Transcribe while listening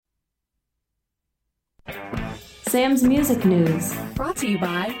Sam's Music News. Brought to you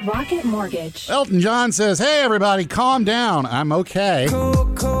by Rocket Mortgage. Elton John says, hey, everybody, calm down. I'm okay.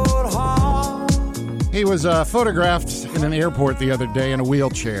 He was photographed in an airport the other day in a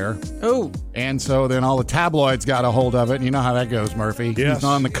wheelchair. Oh. And so then all the tabloids got a hold of it. And you know how that goes, Murphy. Yes. He's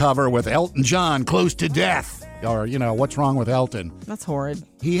on the cover with Elton John, close to death. Or, what's wrong with Elton? That's horrid.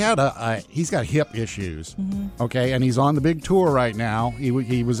 He had he's got hip issues, okay, and he's on the big tour right now. He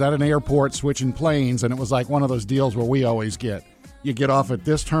was at an airport switching planes, and it was like one of those deals where we always get. You get off at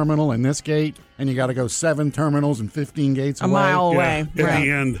this terminal and this gate, and you got to go 7 terminals and 15 gates away. A mile away. At the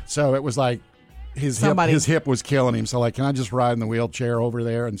end. So it was like his hip was killing him. So like, can I just ride in the wheelchair over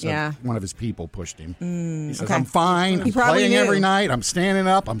there? And so one of his people pushed him. He says, I'm fine. I'm playing every night. I'm standing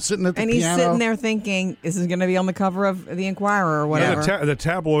up. I'm sitting at the piano. And he's sitting there thinking, this is going to be on the cover of the Inquirer or whatever. Yeah, the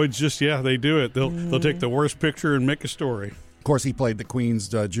tabloids they do it. They'll take the worst picture and make a story. Of course, he played the Queen's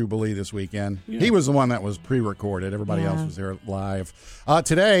Jubilee this weekend. Yeah. He was the one that was pre-recorded. Everybody else was there live.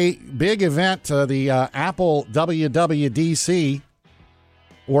 Today, big event, the Apple WWDC,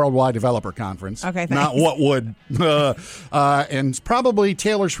 Worldwide Developer Conference. Okay, thanks. Not what would. And probably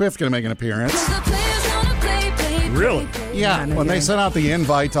Taylor Swift going to make an appearance. Really? Yeah. When they sent out the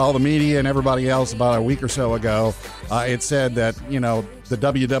invite to all the media and everybody else about a week or so ago, it said that, the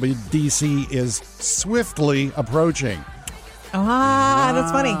WWDC is swiftly approaching.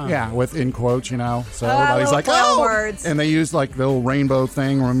 That's funny. Yeah, with in quotes, So everybody's like, words. And they used like the little rainbow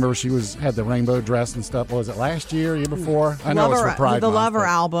thing. Remember, she had the rainbow dress and stuff. What was it last year before? I know it's for Pride The Month, Lover but,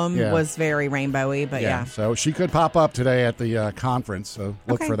 album was very rainbowy, but yeah. So she could pop up today at the conference. So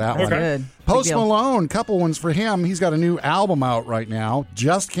look for that one. Good. Post Malone, couple ones for him. He's got a new album out right now.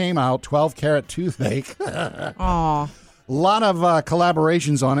 Just came out, 12 Carat Toothache. Aw. A lot of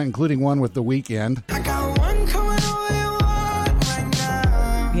collaborations on it, including one with The Weeknd. I got one coming right now.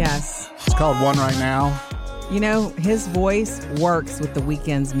 Yes. It's called One Right Now. His voice works with The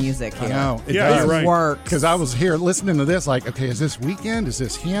Weeknd's music here. I know. It Yeah, does. right. Works. Because I was here listening to this like, okay, is this Weeknd? Is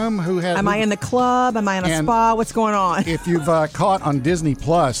this him? Who had? Am I in the club? Am I in a spa? What's going on? If you've caught on Disney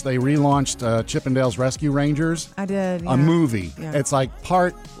Plus, they relaunched Chippendales Rescue Rangers. I did. A movie. Yeah. It's like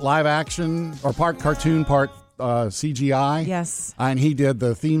part live action or part cartoon, part CGI. Yes. And he did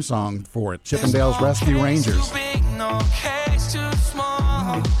the theme song for it, Chippendales Rescue Rangers.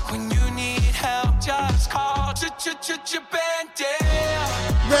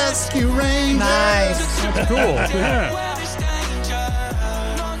 Rescue Rangers. Nice. That's cool. Yeah.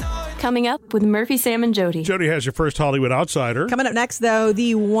 Coming up with Murphy, Sam, and Jody. Jody has your first Hollywood Outsider. Coming up next, though,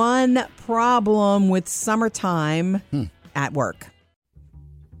 the one problem with summertime at work.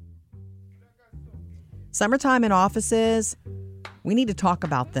 Summertime in offices, we need to talk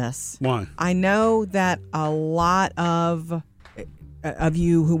about this. Why? I know that a lot of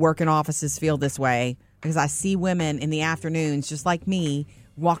you who work in offices feel this way because I see women in the afternoons, just like me,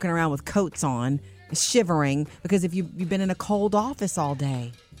 walking around with coats on, shivering because if you've been in a cold office all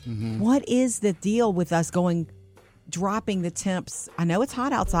day. Mm-hmm. What is the deal with us dropping the temps? I know it's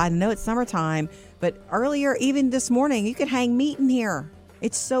hot outside. I know it's summertime, but earlier, even this morning, you could hang meat in here.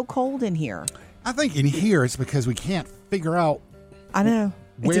 It's so cold in here. I think in here it's because we can't figure out I know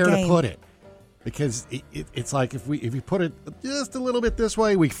where to put it. Because it's like if we put it just a little bit this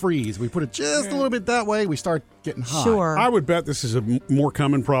way, we freeze. We put it just a little bit that way, we start getting hot. Sure. I would bet this is a more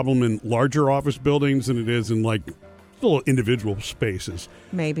common problem in larger office buildings than it is in like little individual spaces.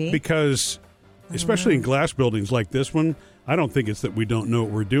 Maybe. Because especially in glass buildings like this one, I don't think it's that we don't know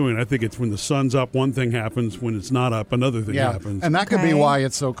what we're doing. I think it's when the sun's up, one thing happens. When it's not up, another thing happens. And that could be why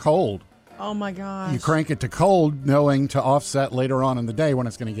it's so cold. Oh, my gosh. You crank it to cold knowing to offset later on in the day when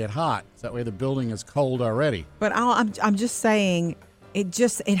it's going to get hot. So that way the building is cold already. But I'm just saying, and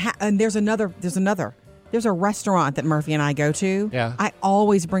there's a restaurant that Murphy and I go to. Yeah. I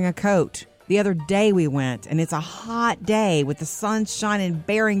always bring a coat. The other day we went, and it's a hot day with the sun shining,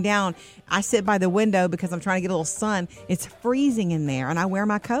 bearing down. I sit by the window because I'm trying to get a little sun. It's freezing in there, and I wear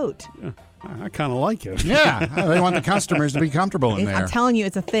my coat. Yeah, I kind of like it. Yeah, they want the customers to be comfortable in there. I'm telling you,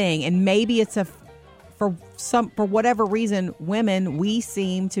 it's a thing, and maybe it's for whatever reason, women, we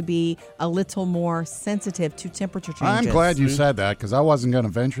seem to be a little more sensitive to temperature changes. I'm glad you said that because I wasn't going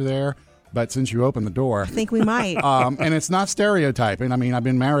to venture there. But since you opened the door, I think we might. And it's not stereotyping. I mean, I've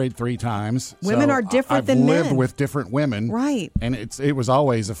been married 3 times. Women so are different than men. I've lived with different women, right? And it was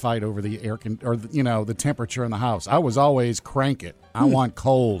always a fight over the the temperature in the house. I was always crank it. I want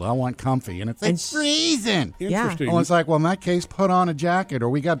cold. I want comfy, and it's freezing. Interesting. Well, it's like, well, in that case, put on a jacket, or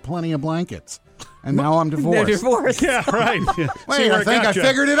we got plenty of blankets. and now I'm divorced. They're divorced. Yeah, right. Wait, See where I think I got you.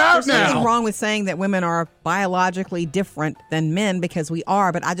 figured it out There's nothing now. wrong with saying that women are biologically different than men because we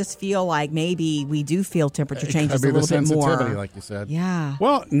are, but I just feel like maybe we do feel temperature changes Could be a little the bit sensitivity, more. like you said. Yeah.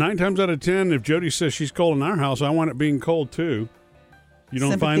 Well, 9 times out of 10, if Jody says she's cold in our house, I want it being cold too. You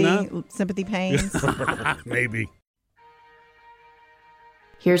don't find that? Sympathy pains. Maybe.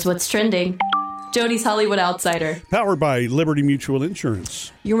 Here's what's trending. Jody's Hollywood Outsider. Powered by Liberty Mutual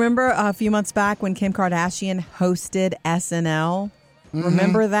Insurance. You remember a few months back when Kim Kardashian hosted SNL?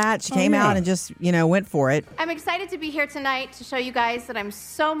 Remember that? She came yeah. out and just, went for it. I'm excited to be here tonight to show you guys that I'm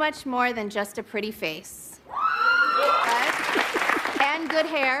so much more than just a pretty face. And good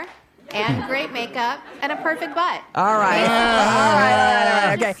hair, and great makeup, and a perfect butt. All right. All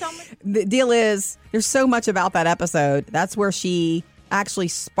right. Okay. Just so much- The deal is, there's so much about that episode. That's where she actually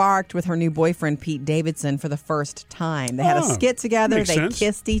sparked with her new boyfriend, Pete Davidson, for the first time. They had a Oh, skit together. makes They sense.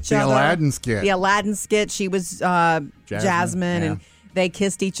 kissed each The other. Aladdin skit. The Aladdin skit. She was Jasmine, and yeah. they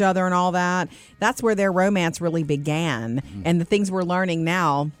kissed each other and all that. That's where their romance really began. And the things we're learning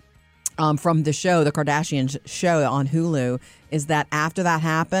now from the show, the Kardashian show on Hulu, is that after that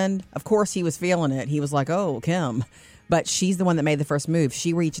happened, of course he was feeling it. He was like, oh, Kim. But she's the one that made the first move.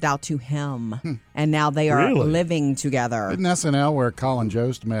 She reached out to him, and now they are Really? living together. Isn't SNL where Colin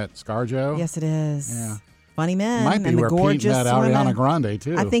Jost met ScarJo? Yes, it is. Yeah. Funny men. Might be and the where Pete gorgeous met Ariana women. Grande,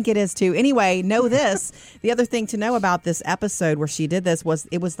 too. I think it is too. Anyway, know this. The other thing to know about this episode where she did this was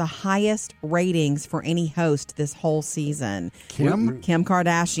it was the highest ratings for any host this whole season. Kim? Kim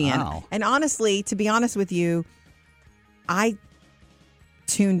Kardashian. Wow. And honestly, to be honest with you, I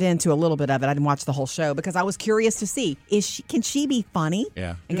tuned into a little bit of it. I didn't watch the whole show because I was curious to see, can she be funny?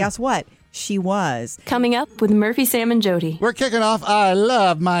 Yeah. And guess what? She was. Coming up with Murphy, Sam, and Jody. We're kicking off I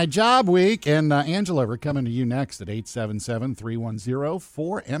Love My Job Week. And Angela, we're coming to you next at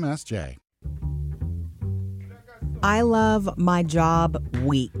 877-310-4MSJ. I Love My Job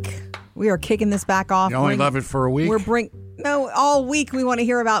Week. We are kicking this back off. You only love it for a week? All week we want to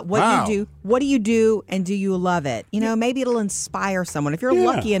hear about what Wow. you do. What do you do and do you love it? Maybe it'll inspire someone. If you're Yeah.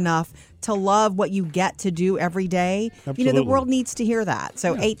 lucky enough to love what you get to do every day, the Absolutely. world needs to hear that.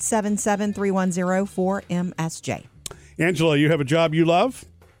 So 877-310-4MSJ. Angela, you have a job you love?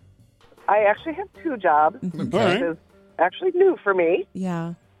 I actually have two jobs. All This right. is actually new for me.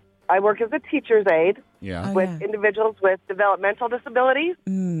 Yeah. I work as a teacher's aide Yeah. Oh, with yeah. individuals with developmental disabilities.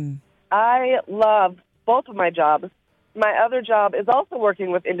 Mm. I love both of my jobs. My other job is also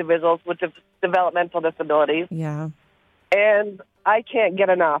working with individuals with developmental disabilities, Yeah. and I can't get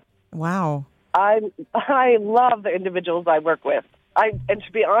enough. Wow. I love the individuals I work with. And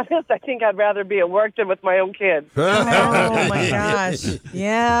to be honest, I think I'd rather be at work than with my own kids. Oh my gosh.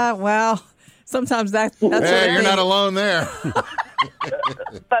 Yeah. Well, sometimes that's Hey, what you're I not think. alone there.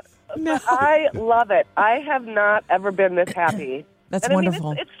 But I love it. I have not ever been this happy. That's and wonderful. I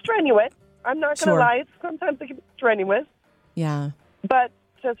mean, it's strenuous. I'm not going to Sure. lie. Sometimes it can be strenuous. Yeah. But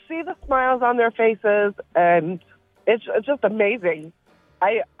to see the smiles on their faces, and it's just amazing.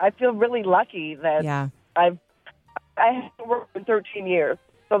 I feel really lucky that Yeah. I haven't worked in 13 years.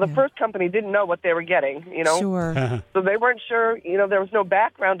 So the Yeah. first company didn't know what they were getting, Sure. So they weren't sure, there was no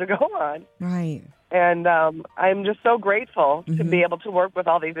background to go on. Right. And I'm just so grateful to be able to work with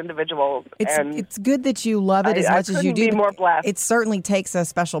all these individuals. and It's good that you love it as I much as you couldn't do. be more blessed. It certainly takes a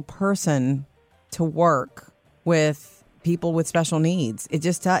special person to work with people with special needs. It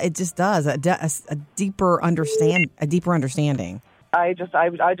just does a deeper understanding. I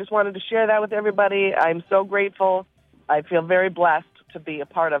just wanted to share that with everybody. I'm so grateful. I feel very blessed to be a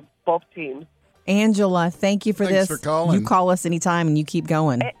part of both teams. Angela, thank you for Thanks this. for calling. You call us anytime and you keep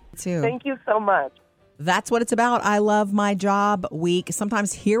going too. Thank you so much. That's what it's about. I Love My Job Week.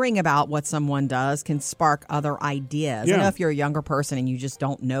 Sometimes hearing about what someone does can spark other ideas. I Yeah. know if you're a younger person and you just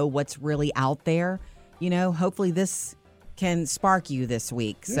don't know what's really out there, hopefully this can spark you this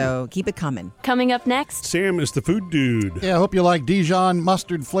week. So keep it coming. Coming up next, Sam is the food dude. Yeah, I hope you like Dijon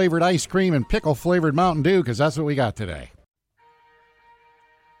mustard flavored ice cream and pickle flavored Mountain Dew, because that's what we got today.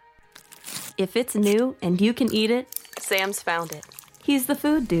 if it's new and you can eat it, Sam's found it. He's the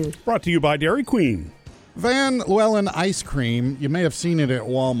food dude. Brought to you by Dairy Queen. Van Llewellyn ice cream, you may have seen it at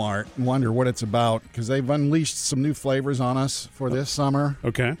Walmart and wonder what it's about, because they've unleashed some new flavors on us for this summer.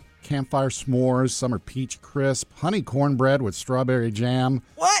 Okay. Campfire s'mores, summer peach crisp, honey cornbread with strawberry jam.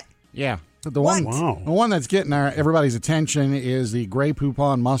 What? Yeah. But the What? one, Wow. the one that's getting everybody's attention is the Grey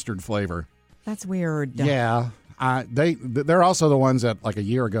Poupon mustard flavor. That's weird. Yeah. They're also the ones that like a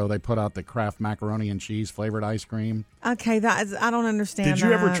year ago they put out the Kraft macaroni and cheese flavored ice cream. Okay, I don't understand. Did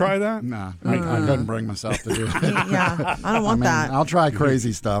you ever try that? Nah, I couldn't bring myself to do it. Yeah, I don't want that. I'll try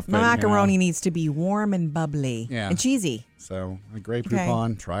crazy stuff. My but, macaroni needs to be warm and bubbly and cheesy. So a Grey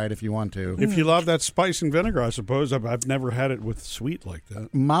Poupon, try it if you want to. If you love that spice and vinegar, I suppose. I've never had it with sweet like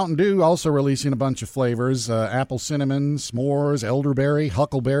that. Mountain Dew also releasing a bunch of flavors, apple cinnamon, s'mores, elderberry,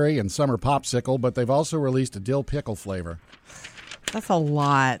 huckleberry, and summer popsicle, but they've also released a dill pickle flavor. That's a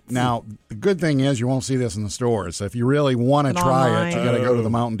lot. Now, the good thing is you won't see this in the stores. So if you really want to try it, you got to go to the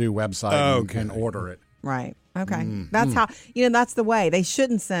Mountain Dew website and order it. Right. Okay. That's how, that's the way. They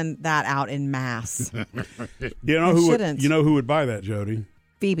shouldn't send that out in mass. You know who would buy that, Jody?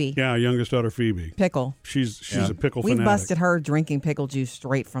 Phoebe. Yeah, youngest daughter Phoebe. Pickle. She's a pickle We fanatic. busted her drinking pickle juice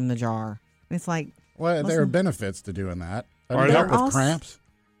straight from the jar. And it's like, well, there are benefits to doing that. Are Does it there? help with cramps?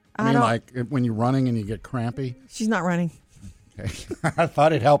 I mean, like when you're running and you get crampy? She's not running. Okay. I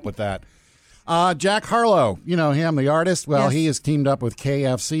thought it'd help with that. Jack Harlow, you know him, the artist. Well, Yes. he has teamed up with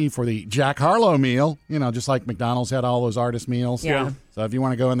KFC for the Jack Harlow meal. You know, just like McDonald's had all those artist meals. Yeah. So if you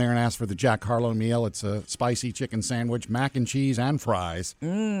want to go in there and ask for the Jack Harlow meal, it's a spicy chicken sandwich, mac and cheese, and fries.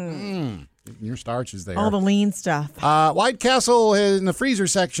 Your starch is there. All the lean stuff. White Castle in the freezer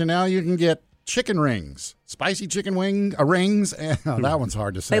section now. You can get chicken rings, spicy chicken rings. That one's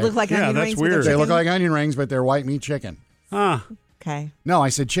hard to say. They look like onion that's rings. with weird. their They look chicken? like onion rings, but they're white meat chicken. Okay. No, I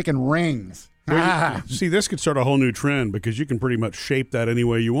said chicken rings. See, this could start a whole new trend because you can pretty much shape that any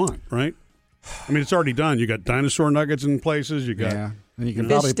way you want, right? I mean, it's already done. You got dinosaur nuggets in places. You got And you can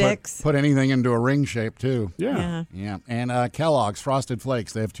Fish probably sticks. put anything into a ring shape, too. yeah. Yeah. And Kellogg's Frosted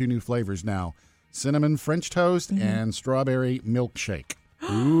Flakes, they have 2 new flavors now. Cinnamon French Toast and Strawberry Milkshake.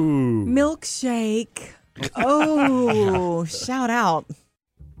 Ooh. Milkshake. Oh, shout out.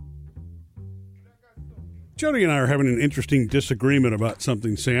 Jody and I are having an interesting disagreement about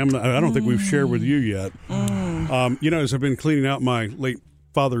something, Sam. I don't think we've shared with you yet. As I've been cleaning out my late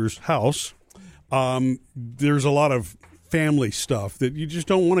father's house, there's a lot of family stuff that you just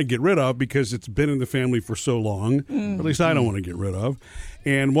don't want to get rid of because it's been in the family for so long. At least I don't want to get rid of.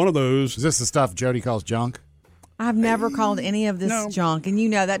 And one of those... Is this the stuff Jody calls junk? I've never called any of this junk, and you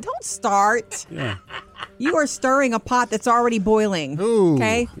know that. Don't start. Yeah. You are stirring a pot that's already boiling. Ooh.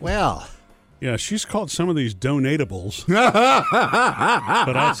 Okay? Well... Yeah, she's called some of these donatables.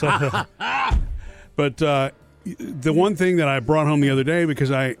 But the one thing that I brought home the other day,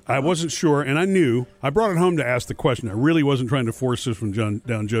 because I wasn't sure, and I knew, I brought it home to ask the question. I really wasn't trying to force this from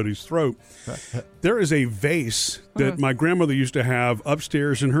down Jody's throat. There is a vase that my grandmother used to have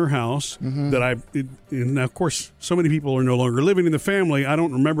upstairs in her house and of course, so many people are no longer living in the family. I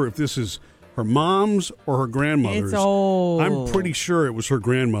don't remember if this is her mom's or her grandmother's. It's old. I'm pretty sure it was her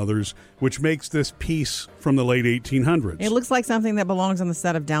grandmother's, which makes this piece from the late 1800s. It looks like something that belongs on the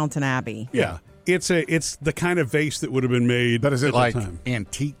set of Downton Abbey. Yeah. It's the kind of vase that would have been made But is at it the like time.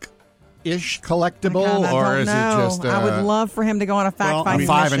 antique-ish collectible, God, I or don't is know. it just I would love for him to go on a fact-finding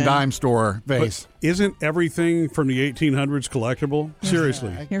a five mission. and dime store vase? But isn't everything from the 1800s collectible?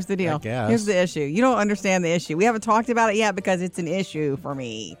 Seriously. Here's the I deal. guess. Here's the issue. You don't understand the issue. We haven't talked about it yet because it's an issue for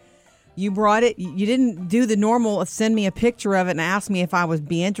me. You brought it. You didn't do the normal send me a picture of it and ask me if I would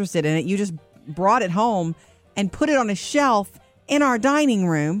be interested in it. You just brought it home and put it on a shelf in our dining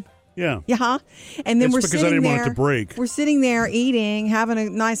room. Yeah. Yeah. And then It's we're because I sitting didn't there. want it to break. We're sitting there eating, having a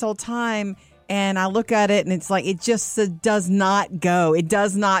nice old time. And I look at it and it's like, it just does not go. It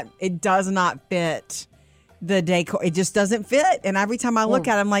does not fit the decor. It just doesn't fit. And every time I look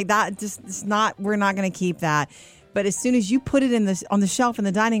at it, I'm like, we're not going to keep that. But as soon as you put it on the shelf in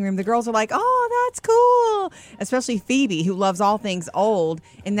the dining room, the girls are like, oh, that's cool. Especially Phoebe, who loves all things old.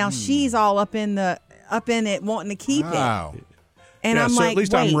 And now she's all up in it, wanting to keep Wow. it. And Yeah, I'm so like, at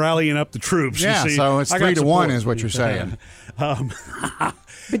least wait. I'm rallying up the troops. you Yeah, see. so it's I got 3-1 support. is what you're saying.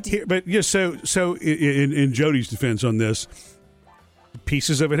 But yeah, so in Jody's defense on this,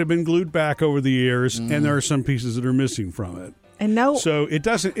 pieces of it have been glued back over the years, and there are some pieces that are missing from it. And no, So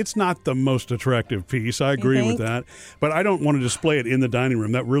it's not the most attractive piece. I agree with think? that. But I don't want to display it in the dining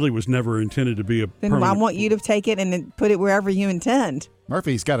room. That really was never intended to be a then permanent. I want you to take it and then put it wherever you intend.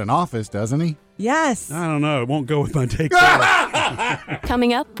 Murphy's got an office, doesn't he? Yes. I don't know. It won't go with my take. there.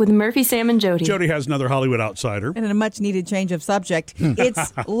 Coming up with Murphy, Sam, and Jody. Jody has another Hollywood outsider. And in a much needed change of subject,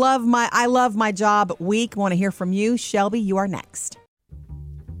 it's I love my job week. Want to hear from you. Shelby, you are next.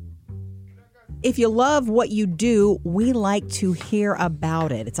 If you love what you do, we like to hear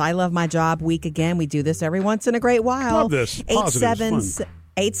about it. It's I Love My Job week again. We do this every once in a great while. Love this. Positive. It's fun.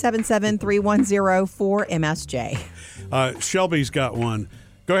 877-310-4MSJ. Shelby's got one.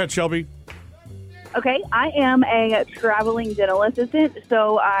 Go ahead, Shelby. Okay, I am a traveling dental assistant,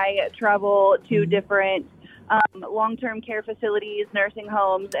 so I travel to different long-term care facilities, nursing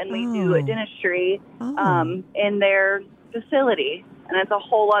homes, and we do dentistry in their facility. And it's a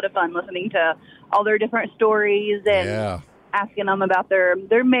whole lot of fun listening to all their different stories and asking them about their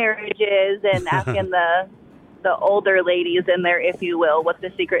marriages and asking the older ladies in there, if you will, what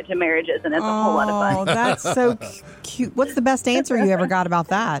the secret to marriage is, and it's a whole lot of fun. Oh, that's so cute. What's the best answer you ever got about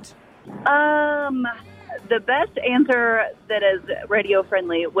that? The best answer that is radio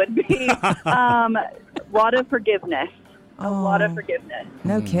friendly would be lot of forgiveness. A lot of forgiveness.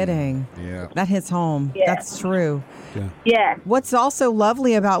 No kidding. Yeah. That hits home. Yeah. That's true. Yeah. What's also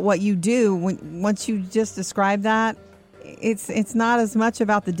lovely about what you do, once you just describe that, it's not as much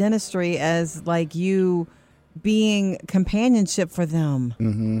about the dentistry as like you being companionship for them.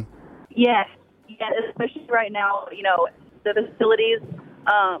 Mm-hmm. Yes. Yeah, especially right now, the facilities,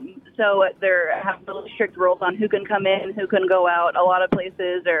 so there have really strict rules on who can come in, who can go out. A lot of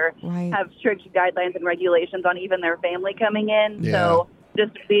places have strict guidelines and regulations on even their family coming in. Yeah. So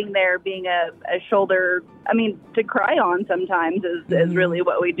just being there, being a shoulder, to cry on sometimes is really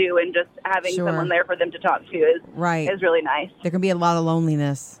what we do. And just having someone there for them to talk to is really nice. There can be a lot of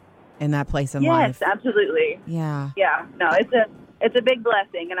loneliness in that place in life. Yes, absolutely. Yeah. Yeah. No, it's a big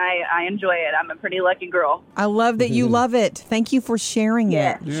blessing, and I enjoy it. I'm a pretty lucky girl. I love that you love it. Thank you for sharing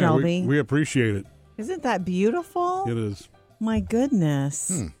it, Yeah, Shelby. we appreciate it. Isn't that beautiful? It is. My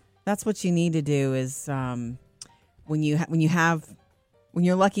goodness. That's what you need to do is when you're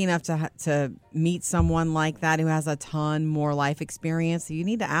lucky enough to meet someone like that who has a ton more life experience, you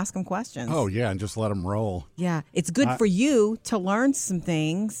need to ask them questions. Oh, yeah, and just let them roll. Yeah. It's good for you to learn some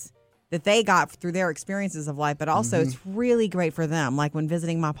things that they got through their experiences of life, but also it's really great for them. Like when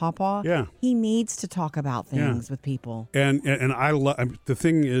visiting my papa, he needs to talk about things with people. And I love the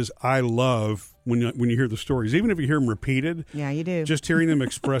thing is I love when you hear the stories, even if you hear them repeated. Yeah, you do. Just hearing them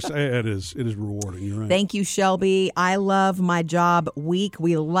express it is rewarding. You're right. Thank you, Shelby. I love my job week.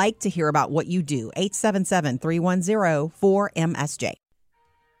 We like to hear about what you do. 877-310-4MSJ.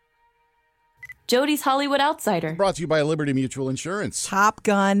 Jody's Hollywood Outsider. Brought to you by Liberty Mutual Insurance. Top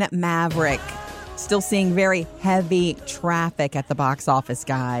Gun Maverick. Still seeing very heavy traffic at the box office,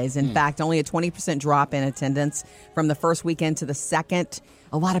 guys. In fact, only a 20% drop in attendance from the first weekend to the second.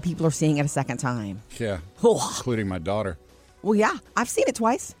 A lot of people are seeing it a second time. Yeah, including my daughter. Well, yeah, I've seen it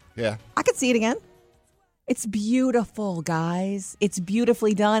twice. Yeah. I could see it again. It's beautiful, guys. It's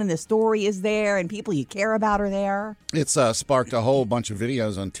beautifully done, and the story is there, and people you care about are there. It's sparked a whole bunch of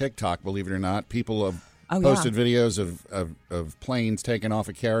videos on TikTok, believe it or not. People have posted videos of planes taking off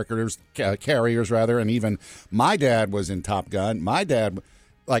of carriers, and even my dad was in Top Gun. My dad,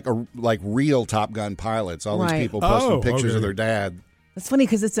 like real Top Gun pilots. All these people posting pictures of their dad. It's funny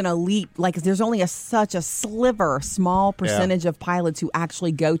because it's an elite, there's only such a small percentage of pilots who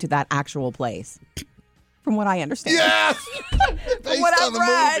actually go to that actual place. From what I understand. Yes! From what I've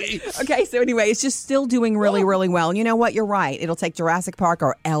read. Movie. Okay, so anyway, it's just still doing really, really well. And you know what? You're right. It'll take Jurassic Park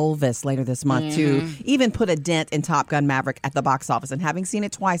or Elvis later this month to even put a dent in Top Gun Maverick at the box office. And having seen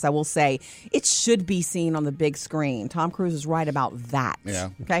it twice, I will say it should be seen on the big screen. Tom Cruise is right about that. Yeah.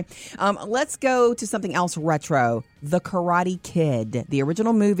 Okay. Let's go to something else retro. The Karate Kid. The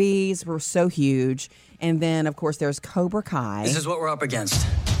original movies were so huge. And then, of course, there's Cobra Kai. This is what we're up against.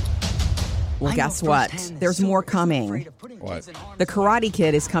 Well, guess what? There's more coming. What? The Karate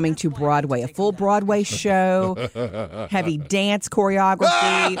Kid is coming to Broadway, a full Broadway show, heavy dance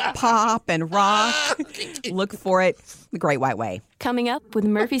choreography, pop and rock. Look for it, The Great White Way. Coming up with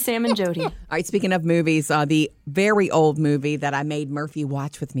Murphy, Sam, and Jody. All right, speaking of movies, the very old movie that I made Murphy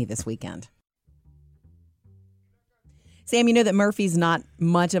watch with me this weekend. Sam, you know that Murphy's not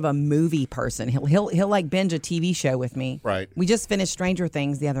much of a movie person. He'll like binge a TV show with me. Right. We just finished Stranger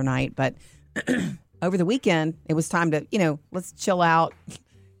Things the other night, but over the weekend, it was time to, let's chill out.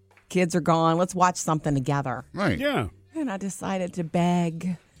 Kids are gone. Let's watch something together. Right. Yeah. And I decided to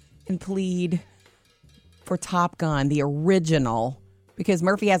beg and plead for Top Gun, the original, because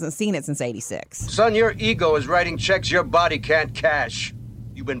Murphy hasn't seen it since '86. Son, your ego is writing checks your body can't cash.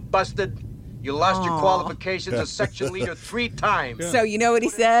 You've been busted. You lost your qualifications as section leader 3 times. Yeah. So you know what he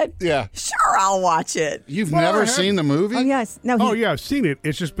said? Yeah. Sure, I'll watch it. You've never seen the movie? Oh, yes. No. I've seen it.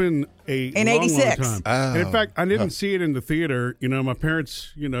 It's just been in long, 86. long time. Oh. And in fact, I didn't see it in the theater. My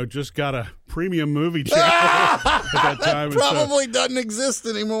parents, just got a premium movie channel at that time. That probably doesn't exist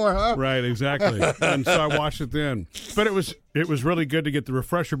anymore, huh? Right, exactly. And so I watched it then. But it was really good to get the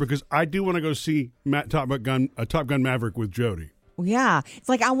refresher because I do want to go see Top Gun Maverick with Jody. Yeah. It's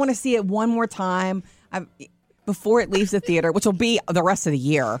like I want to see it one more time. before it leaves the theater, which will be the rest of the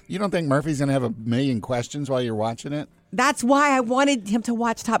year. You don't think Murphy's going to have a million questions while you're watching it? That's why I wanted him to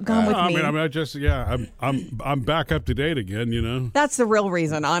watch Top Gun with me. I'm back up to date again, you know. That's the real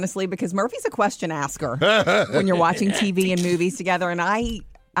reason, honestly, because Murphy's a question asker when you're watching TV and movies together. And I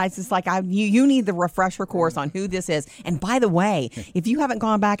just like, you need the refresher course on who this is. And by the way, if you haven't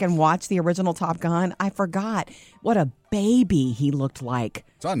gone back and watched the original Top Gun, I forgot what a baby he looked like.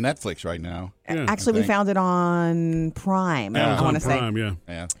 It's on Netflix right now. Yeah, Actually, we found it on Prime. Yeah, I want to say. Prime,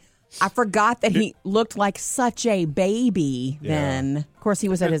 Yeah. I forgot that he looked like such a baby then. Of course, he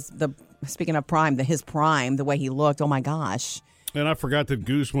was at speaking of Prime, his prime, the way he looked. Oh my gosh. And I forgot that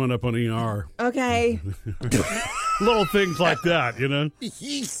Goose went up on ER. Okay. Little things like that, you know.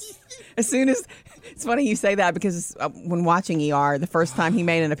 As soon as it's funny you say that because when watching ER, the first time he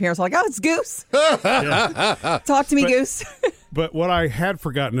made an appearance, I'm like, oh, it's Goose. Talk to me, Goose. But what I had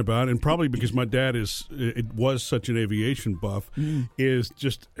forgotten about, and probably because my dad was such an aviation buff, is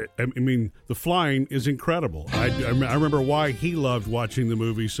just, I mean, the flying is incredible. I remember why he loved watching the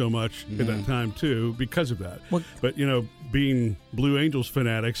movie so much at that time, too, because of that. Well, but, you know, being Blue Angels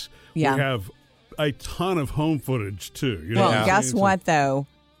fanatics, we have a ton of home footage, too. You know well, guess what, though?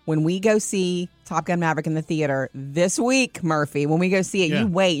 When we go see Top Gun Maverick in the theater this week, Murphy, when we go see it, you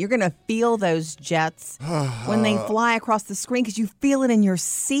wait. You're going to feel those jets when they fly across the screen because you feel it in your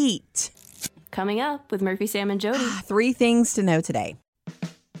seat. Coming up with Murphy, Sam, and Jody. 3 things to know today.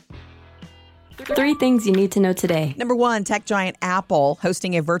 3 things you need to know today. Number 1, tech giant Apple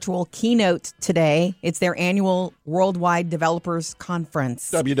hosting a virtual keynote today. It's their annual Worldwide Developers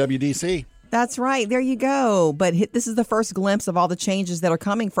Conference. WWDC. That's right. There you go. But this is the first glimpse of all the changes that are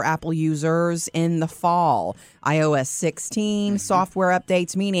coming for Apple users in the fall. iOS 16, software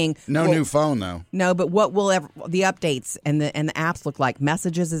updates, meaning... No new phone, though. No, but what will the updates and the apps look like?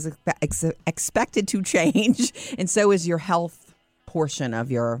 Messages is expected to change, and so is your health portion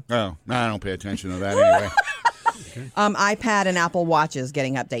of your... Oh, I don't pay attention to that anyway. iPad and Apple Watches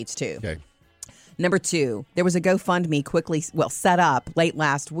getting updates, too. Okay. Number 2, there was a GoFundMe set up late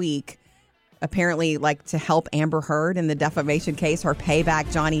last week, apparently like to help Amber Heard in the defamation case, her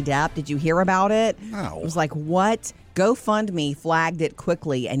payback Johnny Depp. Did you hear about it? No. It was like, what? GoFundMe flagged it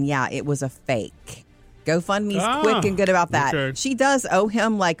quickly, and yeah, it was a fake. GoFundMe's quick and good about that. Okay. She does owe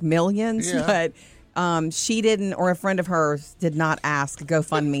him like millions, but she didn't, or a friend of hers did not ask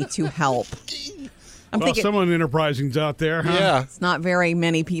GoFundMe to help. I'm thinking someone enterprising's out there, huh? Yeah. It's not very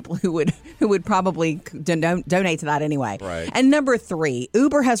many people who would probably donate to that anyway. Right. And number 3,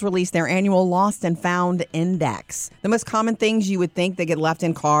 Uber has released their annual Lost and Found Index. The most common things you would think that get left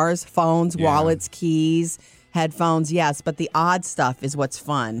in cars: phones, wallets, keys, headphones. Yes, but the odd stuff is what's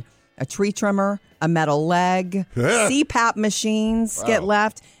fun. A tree trimmer, a metal leg, CPAP machines get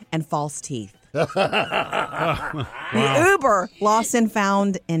left, and false teeth. The Uber Lost and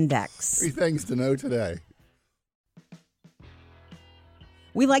Found Index. 3 things to know today.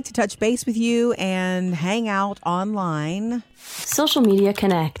 We like to touch base with you and hang out online. Social Media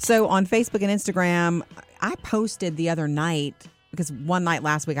Connect. So on Facebook and Instagram, I posted the other night, because one night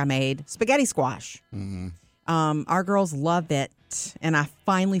last week I made spaghetti squash. Mm-hmm. Our girls love it, and I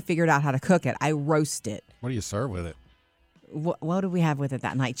finally figured out how to cook it. I roast it. What do you serve with it? What did we have with it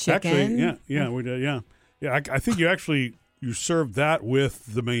that night? Chicken? Actually, we did, yeah. I think you served that with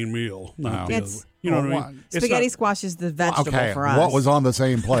the main meal. Not the other way. You know what I mean? Spaghetti squash is the vegetable for us. What was on the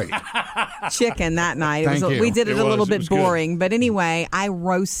same plate? Chicken that night. Thank you. We did it a little bit boring. Good. But anyway, I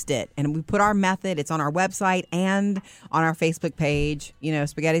roast it. And we put our method. It's on our website and on our Facebook page. You know,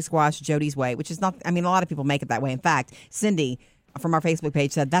 spaghetti squash Jody's way, which is not, I mean, a lot of people make it that way. In fact, Cindy from our Facebook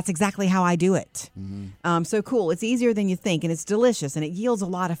page said, that's exactly how I do it. Mm-hmm. So cool. It's easier than you think, and it's delicious, and it yields a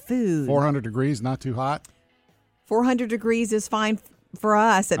lot of food. 400 degrees, not too hot? 400 degrees is fine for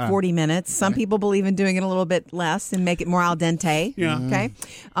us at 40 minutes. Some people believe in doing it a little bit less and make it more al dente. Yeah. Okay.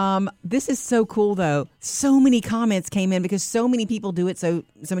 This is so cool, though. So many comments came in because so many people do it so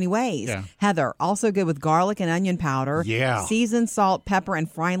many ways. Yeah. Heather, also good with garlic and onion powder. Yeah. Seasoned salt, pepper, and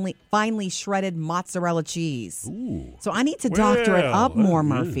finely shredded mozzarella cheese. Ooh. So I need to doctor it up more,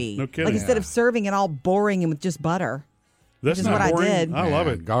 Murphy. No kidding. Like instead of serving it all boring and with just butter. That's is not what boring. I did. I love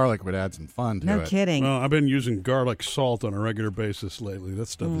it. Garlic would add some fun to it. No kidding. Well, I've been using garlic salt on a regular basis lately. That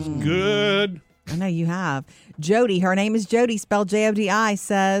stuff is good. I know you have. Jody, her name is Jody, spelled Jodi,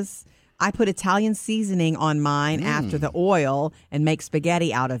 says, I put Italian seasoning on mine after the oil and make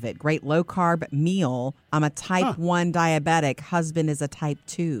spaghetti out of it. Great low-carb meal. I'm a type 1 diabetic. Husband is a type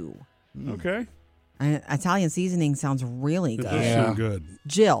 2. Okay. Italian seasoning sounds really good. It's so good.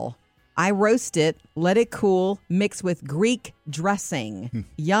 Jill, I roast it, let it cool, mix with Greek dressing.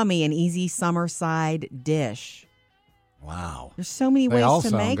 Yummy and easy summer side dish. Wow. There's so many They all ways to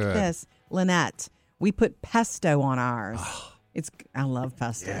sound make good. this. Lynette, we put pesto on ours. I love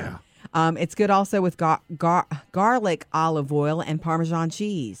pesto. Yeah. It's good also with garlic, olive oil, and Parmesan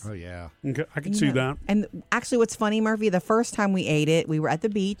cheese. Oh, yeah. Okay, I can see that. And actually, what's funny, Murphy, the first time we ate it, we were at the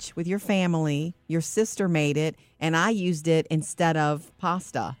beach with your family. Your sister made it, and I used it instead of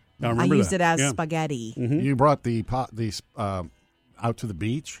pasta. I remember used that. it as Yeah. spaghetti. You brought the out to the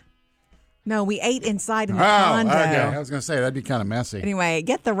beach? No, we ate inside in the Oh, condo. okay. I was going to say, that'd be kind of messy. Anyway,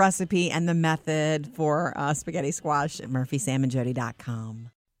 get the recipe and the method for spaghetti squash at murphysamandjody.com.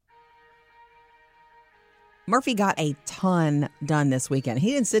 Murphy got a ton done this weekend.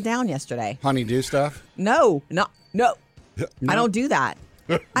 He didn't sit down yesterday. Honey-do stuff? No. I don't do that.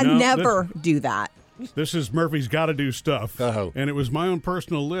 I No, never do that. This is Murphy's Got to Do Stuff. Oh. And it was my own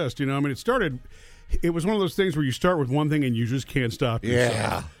personal list. You know, I mean, it was one of those things where you start with one thing and you just can't stop yourself.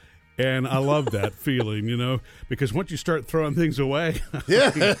 Yeah. And I love that feeling, you know, because once you start throwing things away,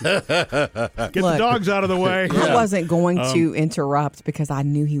 Yeah. get the dogs out of the way. I wasn't going to interrupt because I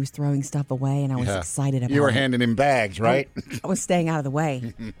knew he was throwing stuff away and I was excited about it. You were handing him bags, right? I was staying out of the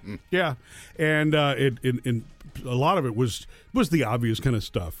way. Yeah, and a lot of it was the obvious kind of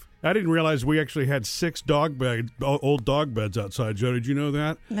stuff. I didn't realize we actually had 6 old dog beds outside. Joe, did you know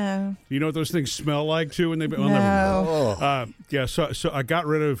that? No. You know what those things smell like too? And No. Yeah. So I got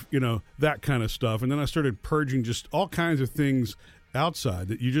rid of that kind of stuff, and then I started purging just all kinds of things outside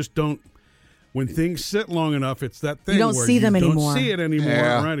that you just don't. When things sit long enough, it's that thing You don't where see them you don't anymore. see it anymore.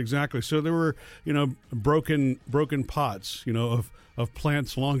 Yeah. Right? Exactly. So there were broken pots of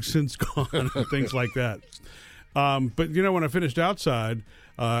plants long since gone and things like that. But when I finished outside,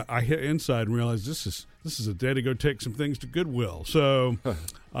 I hit inside and realized this is a day to go take some things to Goodwill. So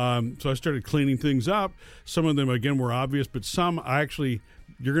I started cleaning things up. Some of them again were obvious, but some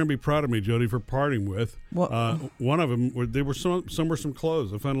you're going to be proud of me, Jody, for parting with. What? One of them were some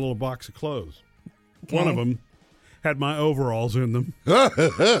clothes. I found a little box of clothes. Okay. One of them had my overalls in them.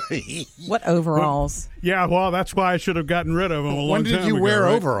 What overalls? Yeah, well, that's why I should have gotten rid of them a long When time did you ago, wear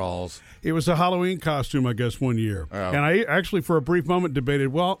right? overalls? It was a Halloween costume, I guess, one year. Oh. And I actually, for a brief moment, debated,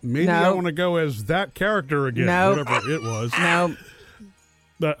 well, maybe No. I want to go as that character again, No. whatever it was. No.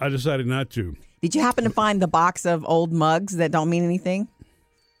 But I decided not to. Did you happen to find the box of old mugs that don't mean anything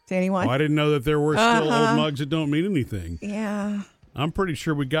to anyone? I didn't know that there were still old mugs that don't mean anything. Yeah. I'm pretty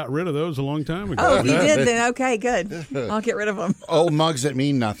sure we got rid of those a long time ago. Oh, if you did, then okay, good. I'll get rid of them. Old mugs that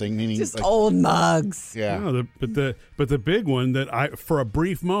mean nothing. Meaning Just like, old mugs. Yeah. No, but the big one that I, for a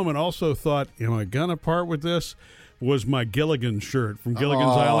brief moment, also thought, am I gonna part with this? Was my Gilligan shirt from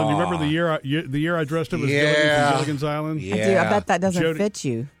Gilligan's Island. You remember the year I dressed up as Gilligan Yeah. from Gilligan's Island? Yeah. I do. I bet that doesn't Jody- fit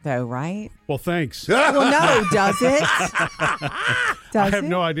you, though, right? Well, thanks. Well, no, does it? I have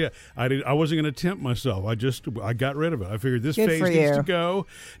no idea. I wasn't going to tempt myself. I got rid of it. I figured this Good phase for needs you. to go.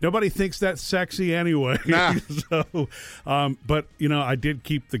 Nobody thinks that's sexy anyway. Nah. So, but I did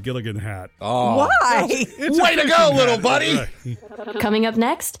keep the Gilligan hat. Oh. Why? It's a Way to fishing go, little hat. buddy. Right. Coming up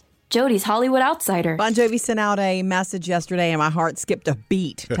next, Jody's Hollywood Outsider. Bon Jovi sent out a message yesterday, and my heart skipped a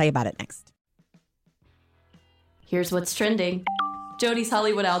beat. Tell you about it next. Here's what's trending. Jody's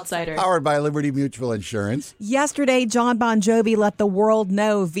Hollywood Outsider. Powered by Liberty Mutual Insurance. Yesterday, John Bon Jovi let the world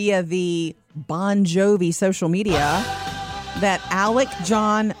know via the Bon Jovi social media that Alec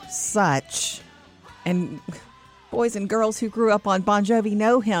John Such, and boys and girls who grew up on Bon Jovi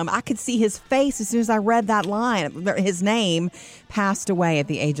know him. I could see his face as soon as I read that line. His name passed away at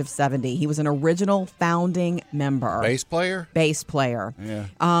the age of 70. He was an original founding member. Bass player? Bass player. Yeah.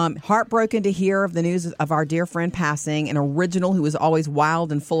 Heartbroken to hear of the news of our dear friend passing, an original who was always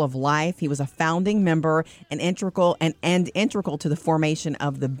wild and full of life. He was a founding member and integral to the formation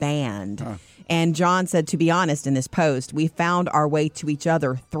of the band. And John said, to be honest, in this post, we found our way to each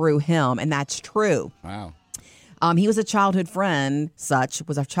other through him. And that's true. Wow. He was a childhood friend,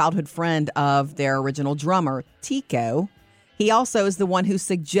 was a childhood friend of their original drummer, Tico. He also is the one who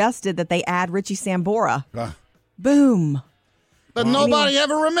suggested that they add Richie Sambora. Boom. But nobody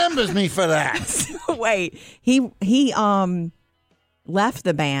ever remembers me for that. Wait, he left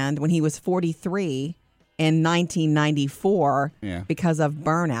the band when he was 43 in 1994 because of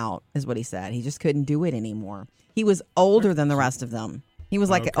burnout, is what he said. He just couldn't do it anymore. He was older than the rest of them. He was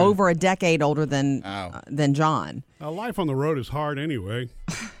like over a decade older than John. Life on the road is hard anyway.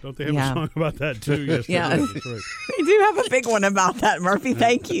 Don't they have a song about that too? Yes, Yeah. that's right. We do have a big one about that, Murphy.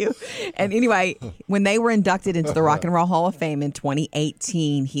 Thank you. And anyway, when they were inducted into the Rock and Roll Hall of Fame in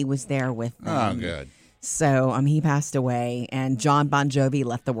 2018, he was there with them. Oh, good. So he passed away, and John Bon Jovi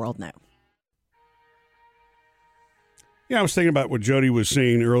let the world know. Yeah, I was thinking about what Jody was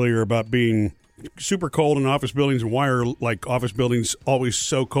saying earlier about being super cold in office buildings, and why are like office buildings always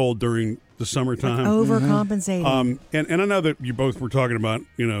so cold during the summertime? Overcompensating. And I know that you both were talking about,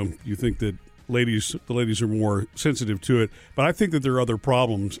 you think that the ladies are more sensitive to it, but I think that there are other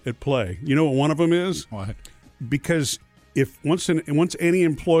problems at play. You know what one of them is? What? Because if once any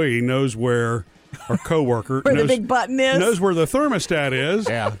employee knows where our coworker Where the big button is. knows where the thermostat is,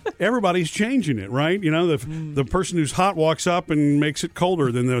 Yeah. everybody's changing it, right? The person who's hot walks up and makes it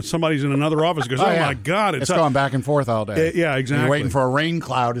colder. Then somebody's in another office goes, yeah. my God, It's going back and forth all day. Yeah, exactly. You're waiting for a rain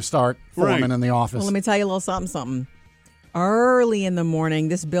cloud to start forming Right. in the office. Well, let me tell you a little something. Early in the morning,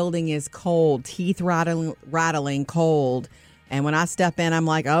 this building is cold, teeth rattling cold. And when I step in, I'm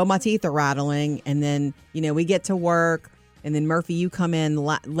like, oh, my teeth are rattling. And then, we get to work. And then, Murphy, you come in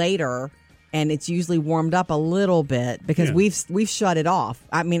later. And it's usually warmed up a little bit because we've shut it off.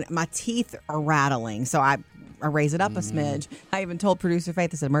 I mean, my teeth are rattling, so I raise it up a smidge. I even told producer Faith,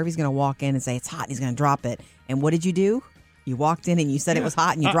 I said, Murphy's going to walk in and say, it's hot, and he's going to drop it. And what did you do? You walked in and you said it was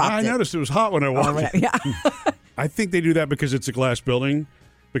hot and you dropped it. I noticed it was hot when I walked in. Yeah. I think they do that because it's a glass building.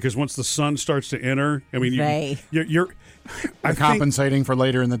 Because once the sun starts to enter, I mean, you're compensating for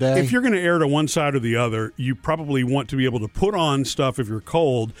later in the day. If you're going to err to one side or the other, you probably want to be able to put on stuff if you're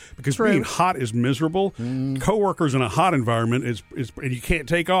cold, because being hot is miserable. Coworkers in a hot environment is and you can't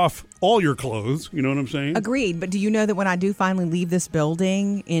take off all your clothes. You know what I'm saying? Agreed. But do you know that when I do finally leave this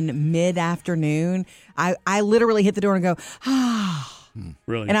building in mid-afternoon, I literally hit the door and go,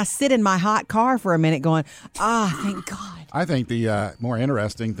 Really? And I sit in my hot car for a minute going, thank God. I think the more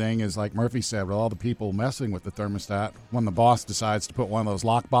interesting thing is, like Murphy said, with all the people messing with the thermostat, when the boss decides to put one of those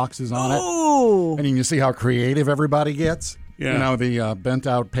lock boxes on it, and you see how creative everybody gets. Yeah. The bent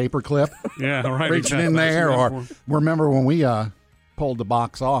out paper clip. Yeah, right. Reaching in there. Or remember when we pulled the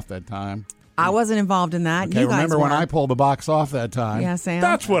box off that time? I wasn't involved in that. Okay, You guys remember when were. I pulled the box off that time? Yeah, Sam.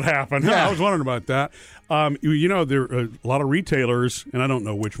 That's what happened. Yeah. I was wondering about that. There are a lot of retailers, and I don't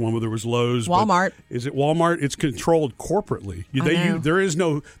know which one, but there was Lowe's. Walmart. Is it Walmart? It's controlled corporately. I know.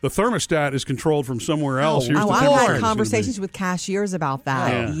 The thermostat is controlled from somewhere else. Here's the I've temperature had it's gonna be. conversations with cashiers about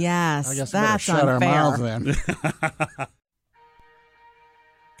that. Yeah. Yes, I guess that's we better shut unfair. our mouths then.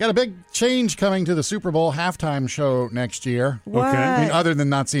 Got a big change coming to the Super Bowl halftime show next year. What? I mean, other than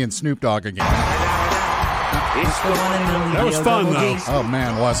not seeing Snoop Dogg again. That was fun, though. Oh,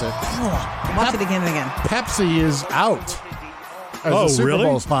 man, was it. Watch it again and again. Pepsi is out as a Super really?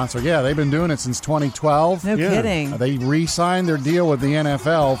 Bowl sponsor. Yeah, they've been doing it since 2012. No kidding. They re-signed their deal with the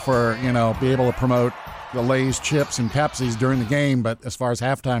NFL for, be able to promote the Lay's chips and Pepsis during the game. But as far as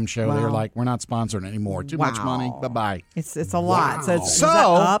halftime show, they were like, we're not sponsoring anymore. Too much money. Bye-bye. It's a lot. So, is So that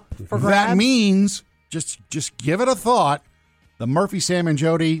up for grabs? that means, just give it a thought, the Murphy, Sam, and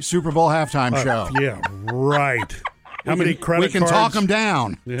Jody Super Bowl halftime show. Yeah, right. How many credit We can cards? talk them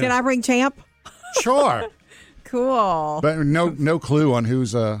down. Yeah. Can I bring Champ? Sure. Cool. But no clue on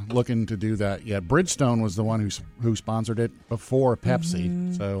who's looking to do that yet. Bridgestone was the one who sponsored it before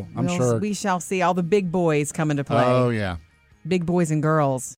Pepsi, so I'm sure we shall see all the big boys come into play. Oh yeah, Big boys and girls.